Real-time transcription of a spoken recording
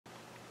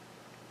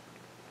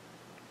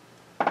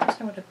I just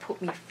don't want to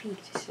put my feet,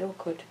 it's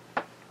awkward,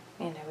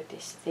 you know, with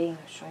this thing.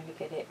 I was trying to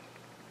get it,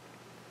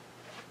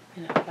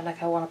 you know, but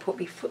like I want to put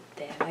my foot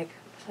there, like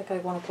it's like I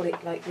want to put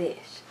it like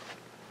this.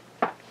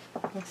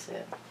 That's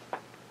it.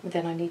 But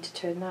then I need to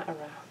turn that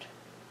around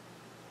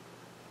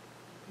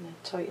and then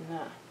tighten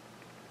that,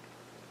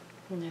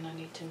 and then I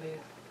need to move.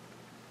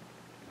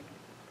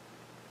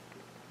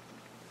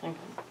 Hang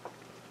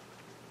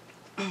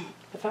on.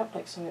 I felt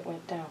like something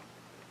went down.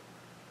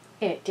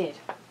 Yeah, it did.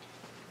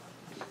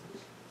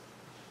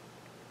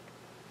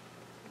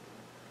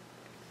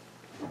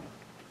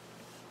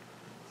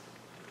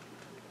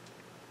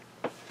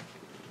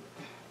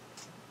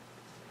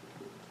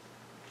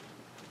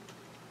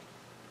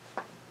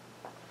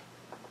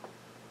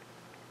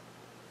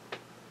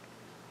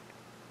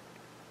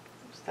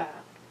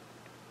 That,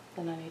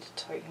 then I need to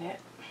tighten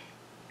it,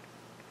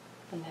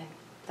 and then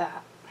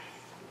that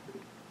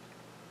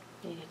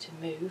needed to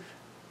move,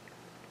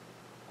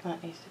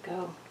 that needs to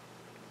go,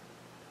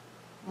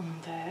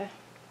 and there,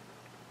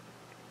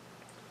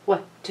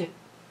 1, 2.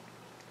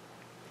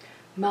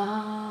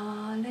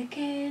 Mull of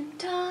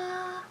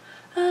Kintyre,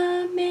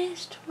 a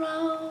mist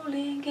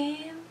rolling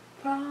in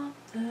from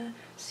the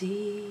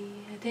sea,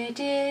 the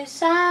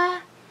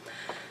desire.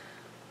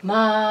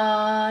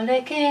 Mull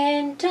of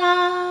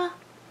Kintyre.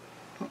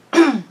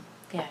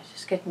 Yeah,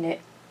 just getting it.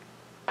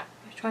 I'm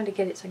trying to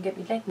get it so I can get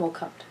my leg more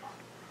comfortable.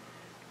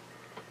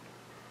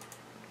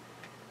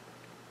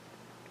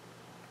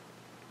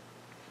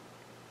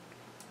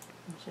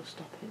 I'll just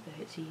stop it there,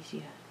 it's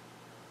easier.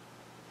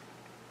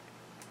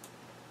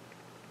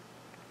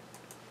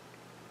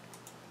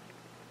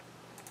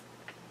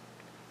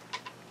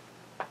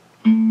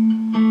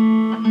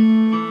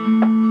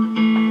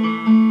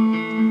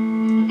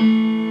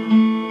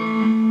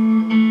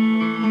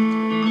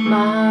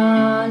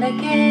 Mull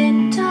of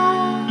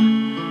Kintyre,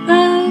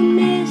 a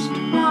mist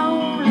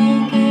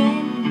rolling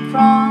in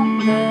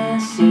from the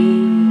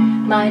sea.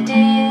 My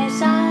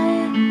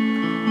desire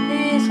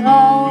is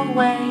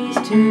always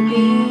to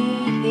be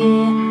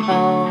here.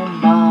 Oh,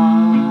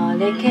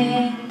 Mull of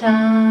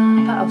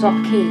Kintyre. That was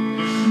off key.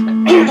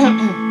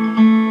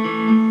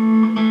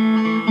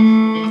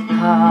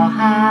 How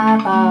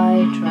have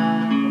I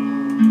travelled?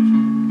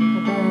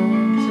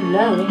 It's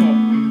low, isn't it?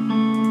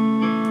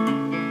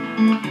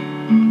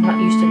 I'm not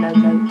used to low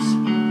notes.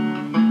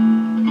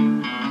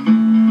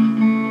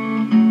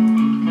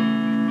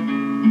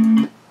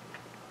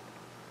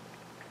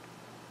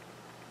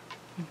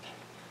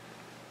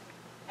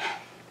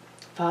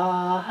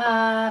 Far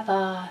have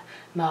I,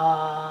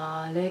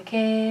 Mull of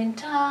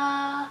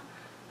Kintyre,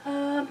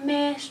 a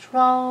mist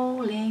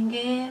rolling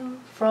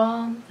in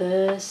from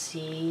the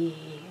sea.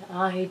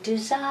 I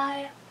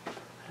desire,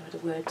 whatever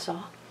the words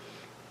are.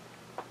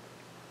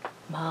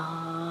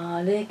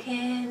 Mull of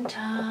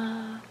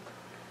Kintyre,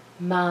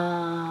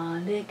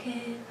 Mull of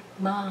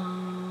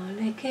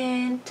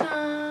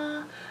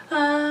Kintyre,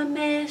 a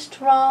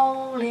mist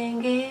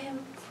rolling in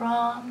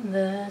from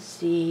the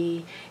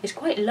sea. It's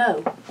quite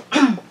low.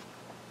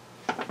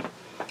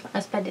 I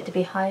expect it to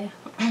be higher.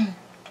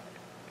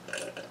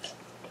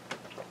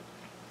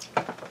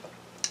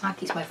 That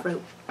keeps my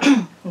throat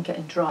from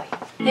getting dry.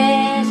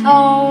 There's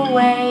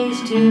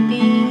always to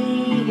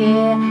be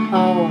here,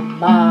 oh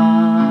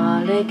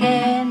Mull of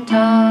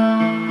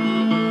Kintyre.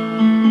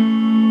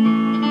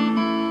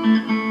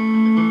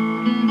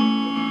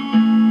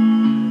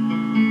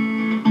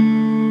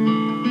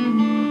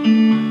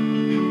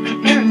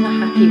 I'm not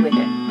happy with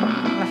it. I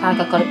feel like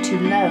I got it too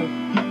low.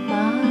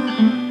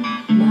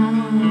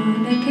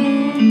 Mull of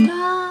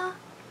Kintyre.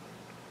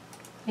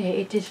 Yeah,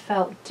 it just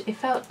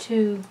felt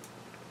too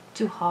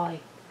high.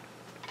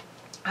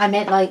 I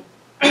meant like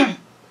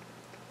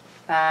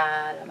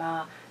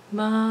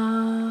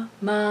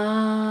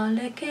Mull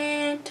of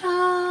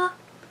Kintyre,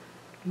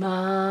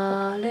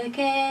 Mull of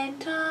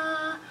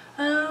Kintyre,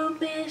 a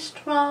mist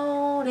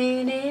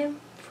rolling in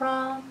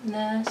from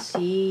the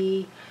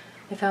sea.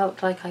 It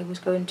felt like I was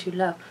going too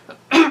low,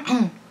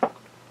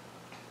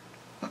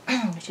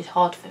 which is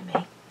hard for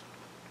me.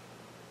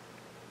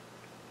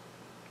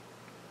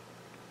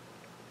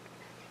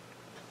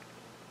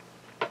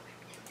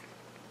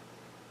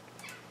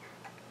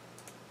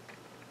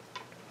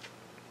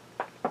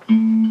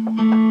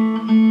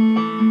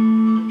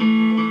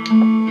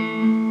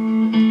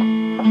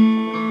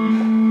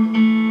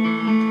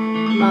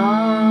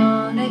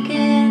 Mull of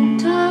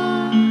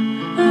Kintyre,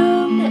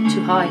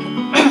 too high.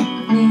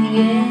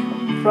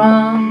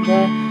 From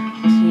the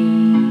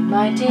sea,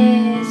 my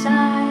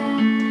desire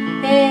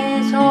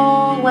is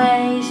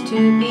always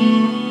to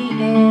be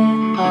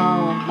here.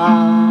 Oh,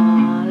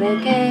 Mull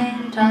of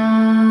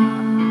Kintyre.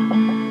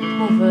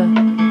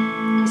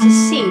 It's a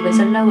C, but it's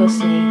a lower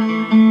C.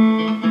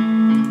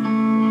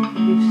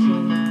 You've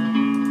seen.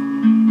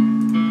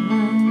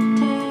 What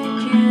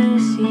did you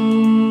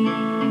see?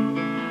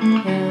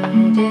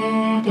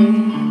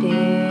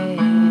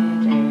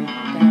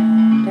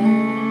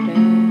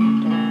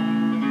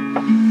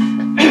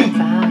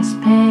 Fast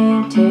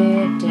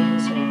painted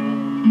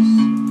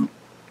deserts.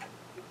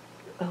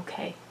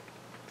 Okay.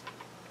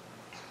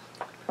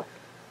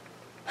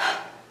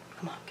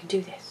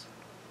 do this.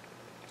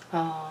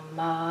 Oh,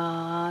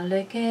 Mull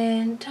of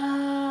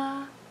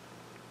Kintyre.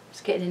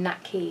 It's getting in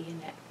that key,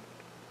 isn't it?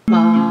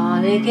 Mull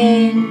of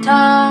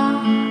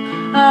Kintyre,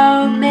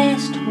 oh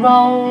mist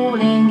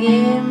rolling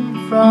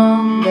in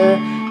from the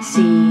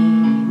sea.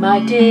 My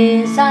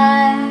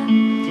desire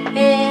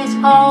is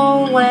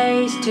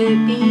always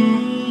to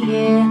be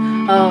here.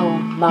 Oh,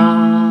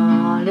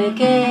 Mull of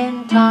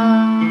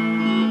Kintyre.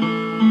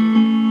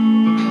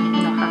 I'm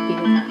not happy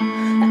with that.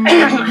 I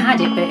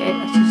had it, but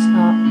it's just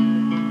not.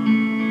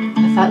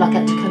 I felt like I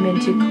had to come in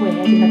too quick.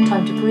 I didn't have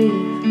time to breathe.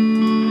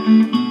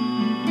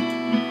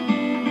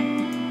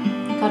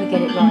 Gotta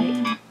get it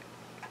right.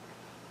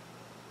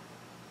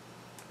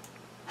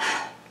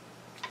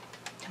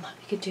 Come on,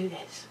 we can do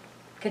this.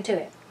 I can do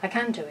it. I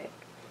can do it.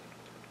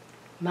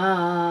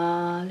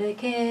 Mull of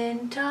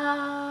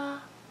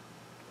Kintyre.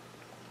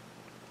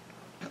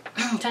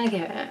 I'm trying to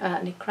get it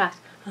really crass.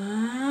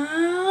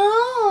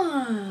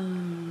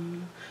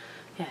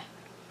 Yeah.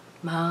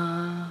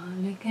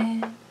 Mull of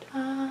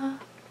Kintyre.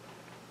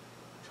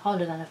 It's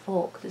harder than I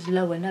thought because it's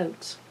lower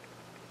notes.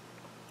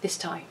 This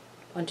time.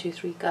 1, 2,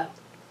 3, go.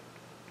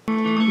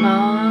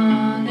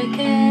 Mull of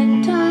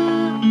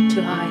Kintyre.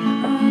 Too high.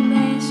 A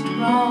mist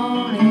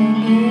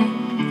rolling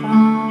in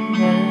from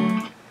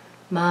the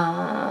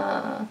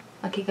Mull.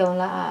 I keep going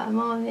like that.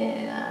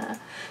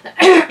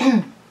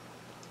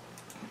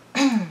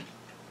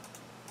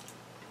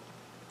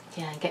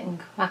 Yeah, getting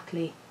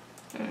crackly.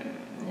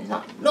 It's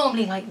not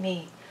normally like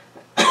me.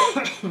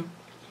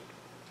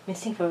 Been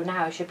singing for an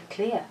hour, it should be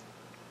clear.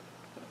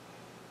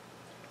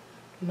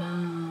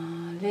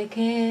 Mull of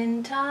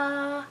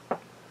Kintyre.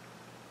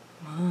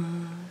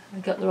 I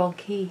got the wrong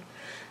key.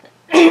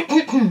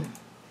 I'll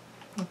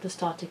have to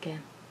start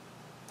again.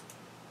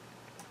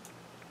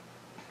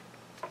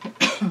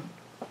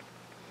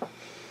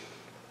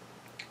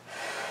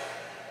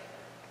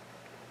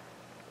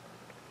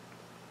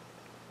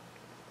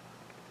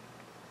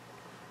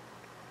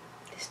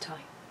 This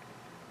time.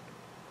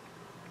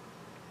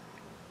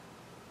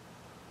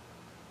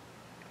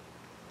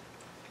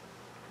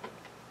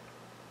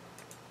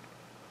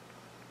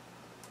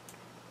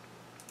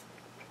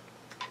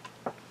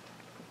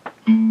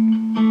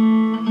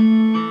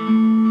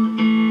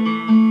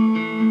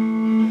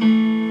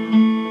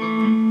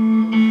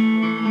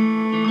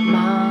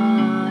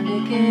 Mull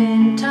of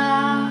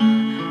Kintyre,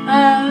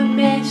 a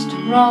mist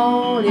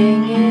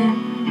rolling in.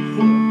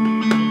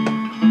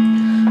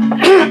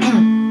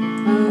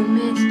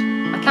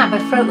 My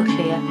throat will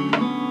clear.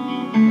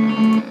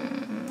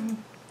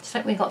 It's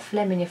like when you've got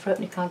phlegm in your throat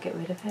and you can't get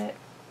rid of it.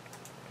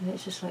 And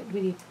it's just like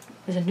really,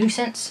 there's a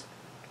nuisance.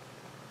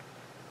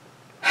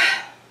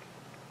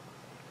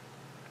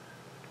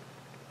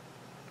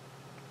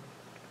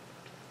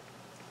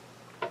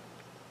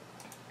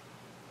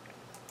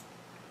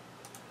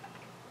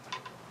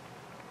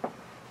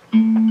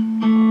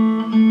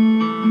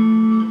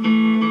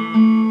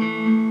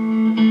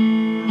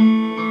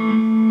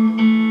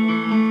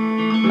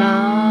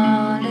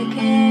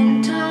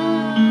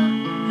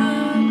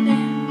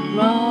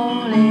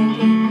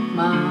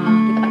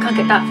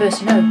 That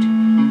first note. I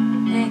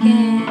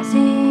can see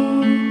a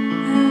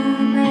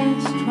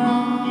mist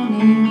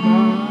rolling,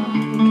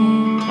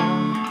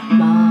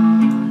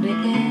 Mull of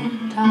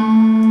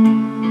Kintyre.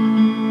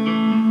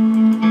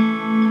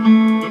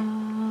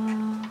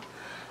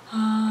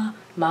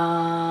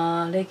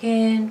 Mull of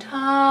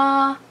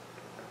Kintyre.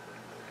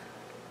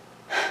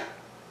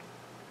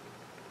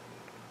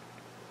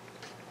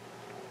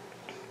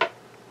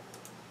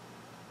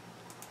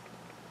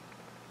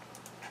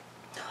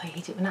 I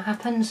hate it when that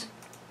happens.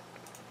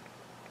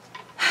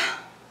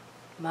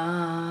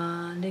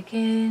 Mull of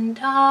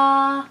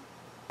Kintyre.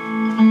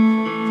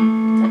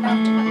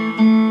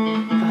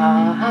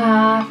 Far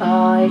have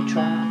I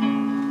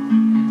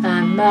travelled,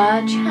 and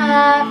much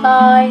have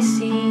I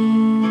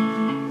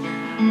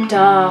seen.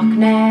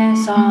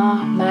 Darkness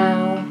of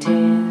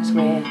mountains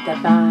with the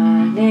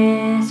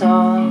valleys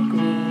of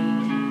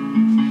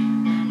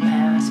green.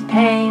 Past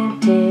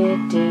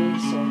painted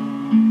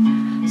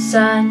desert,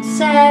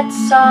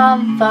 sunsets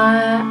on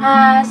fire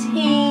as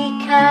he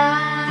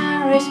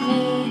carries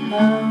me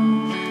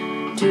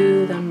home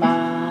to the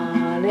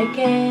Mull of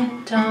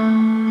Kintyre.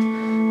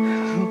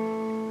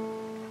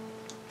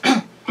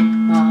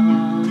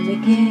 Mull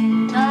of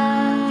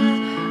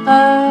Kintyre,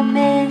 a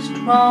mist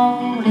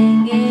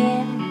rolling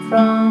in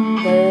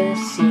from the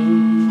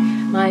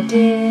sea. My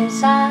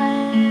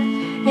desire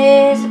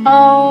is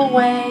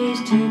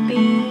always to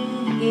be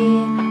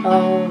here.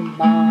 Oh,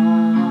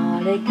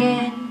 Mull of Kintyre.